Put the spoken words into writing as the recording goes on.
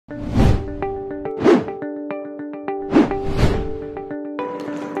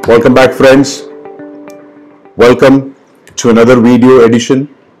Welcome back, friends. Welcome to another video edition.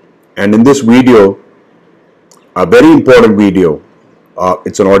 And in this video, a very important video,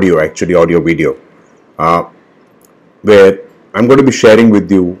 it's an audio video, where I'm going to be sharing with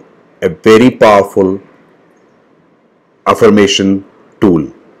you a very powerful affirmation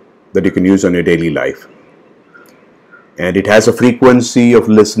tool that you can use on your daily life. And it has a frequency of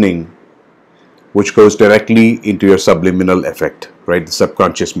listening which goes directly into your subliminal effect, right? The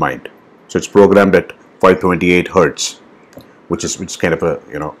subconscious mind. So it's programmed at 528 hertz, which is kind of a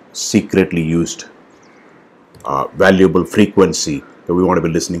secretly used valuable frequency that we want to be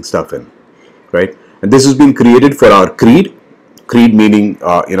listening stuff in, right? And this has been created for our creed meaning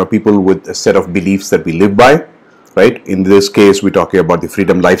people with a set of beliefs that we live by, right? In this case, we're talking about the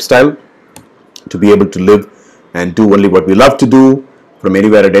freedom lifestyle, to be able to live and do only what we love to do from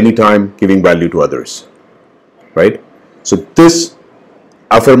anywhere at any time, giving value to others, right? So this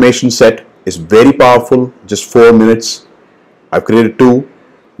affirmation set is very powerful, just 4 minutes. I've created two,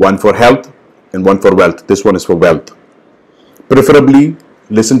 one for health and one for wealth. This one is for wealth. Preferably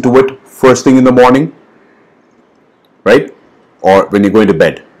listen to it first thing in the morning, right? Or when you're going to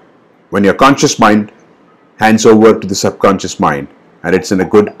bed. When your conscious mind hands over to the subconscious mind, and it's in a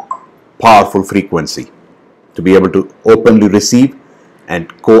good, powerful frequency to be able to openly receive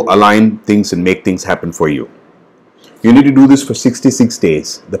and co-align things and make things happen for you. You need to do this for 66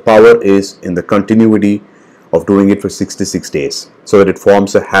 days. The power is in the continuity of doing it for 66 days so that it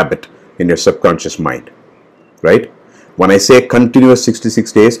forms a habit in your subconscious mind, right? When I say continuous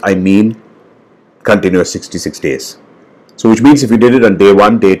 66 days, I mean continuous 66 days. So which means if you did it on day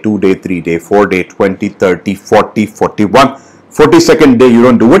 1, day 2, day 3, day 4, day 20, 30, 40, 41, 42nd day you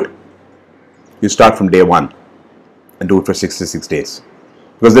don't do it, you start from day 1 and do it for 66 days.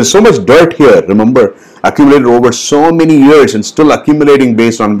 Because there's so much dirt here, remember, accumulated over so many years and still accumulating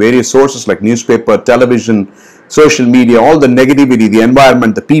based on various sources like newspaper, television, social media, all the negativity, the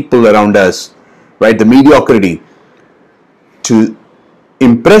environment, the people around us, right, the mediocrity. To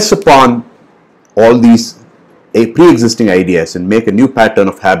impress upon all these pre-existing ideas and make a new pattern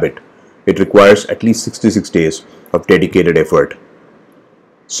of habit, it requires at least 66 days of dedicated effort.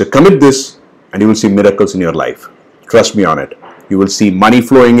 So commit this and you will see miracles in your life. Trust me on it. You will see money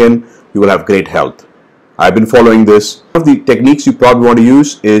flowing in. You will have great health. I've been following this. One of the techniques you probably want to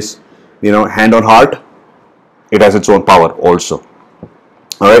use is, hand on heart. It has its own power also.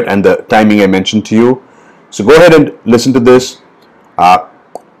 All right, and the timing I mentioned to you. So go ahead and listen to this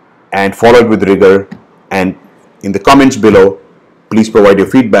and follow it with rigor. And in the comments below, please provide your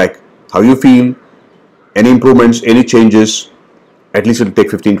feedback, how you feel, any improvements, any changes. At least it will take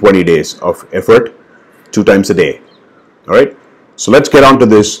 15-20 days of effort, 2 times a day. All right. So let's get on to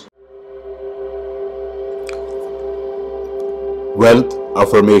this. Wealth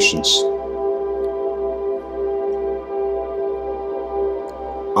affirmations.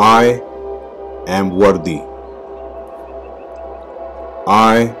 I am worthy.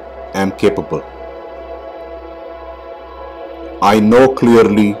 I am capable. I know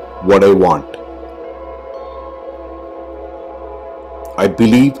clearly what I want. I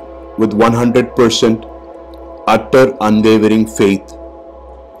believe with 100% utter unwavering faith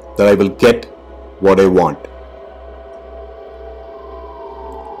that I will get what I want.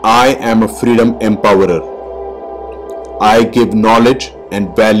 I am a freedom empowerer. I give knowledge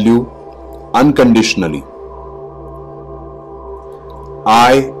and value unconditionally.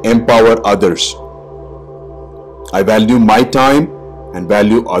 I empower others. I value my time and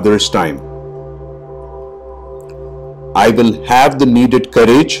value others' time. I will have the needed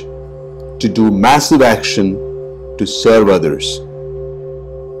courage to do massive action to serve others.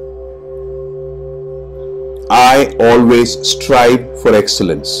 I always strive for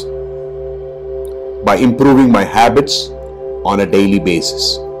excellence by improving my habits on a daily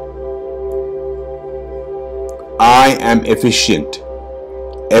basis. I am efficient,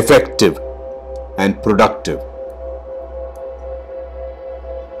 effective, and productive.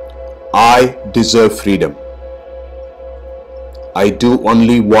 I deserve freedom. I do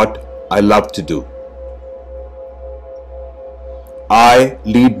only what I love to do. I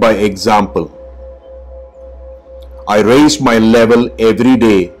lead by example. I raise my level every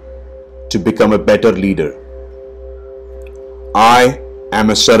day to become a better leader. I am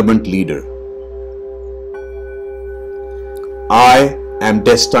a servant leader. I am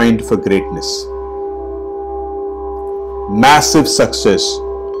destined for greatness. Massive success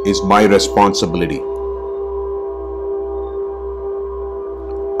is my responsibility.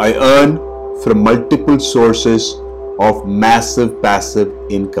 I earn from multiple sources of massive passive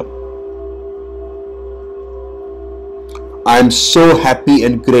income. I am so happy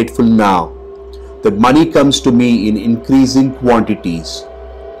and grateful now that money comes to me in increasing quantities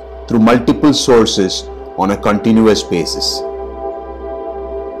through multiple sources on a continuous basis.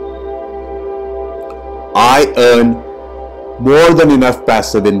 I earn more than enough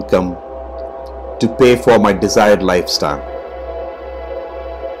passive income to pay for my desired lifestyle.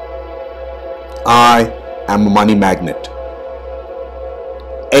 I am a money magnet.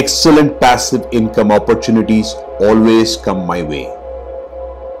 Excellent passive income opportunities always come my way.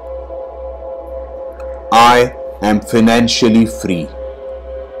 I am financially free.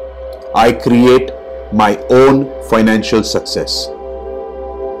 I create my own financial success.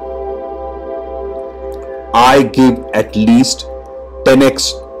 I give at least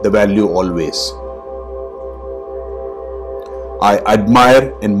 10x the value always. I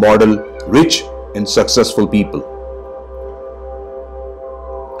admire and model rich and successful people.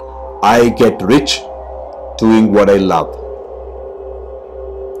 I get rich doing what I love.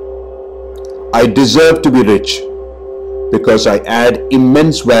 I deserve to be rich because I add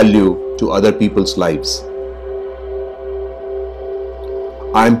immense value to other people's lives.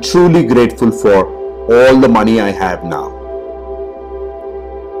 I am truly grateful for all the money I have now.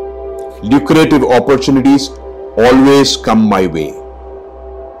 Lucrative opportunities always come my way.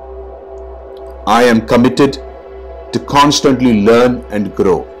 I am committed to constantly learn and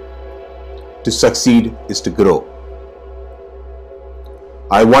grow. To succeed is to grow.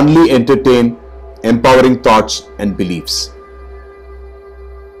 I only entertain empowering thoughts and beliefs.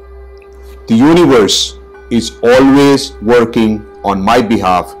 The universe is always working on my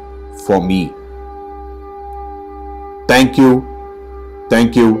behalf for me. Thank you,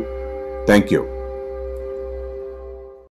 thank you, thank you.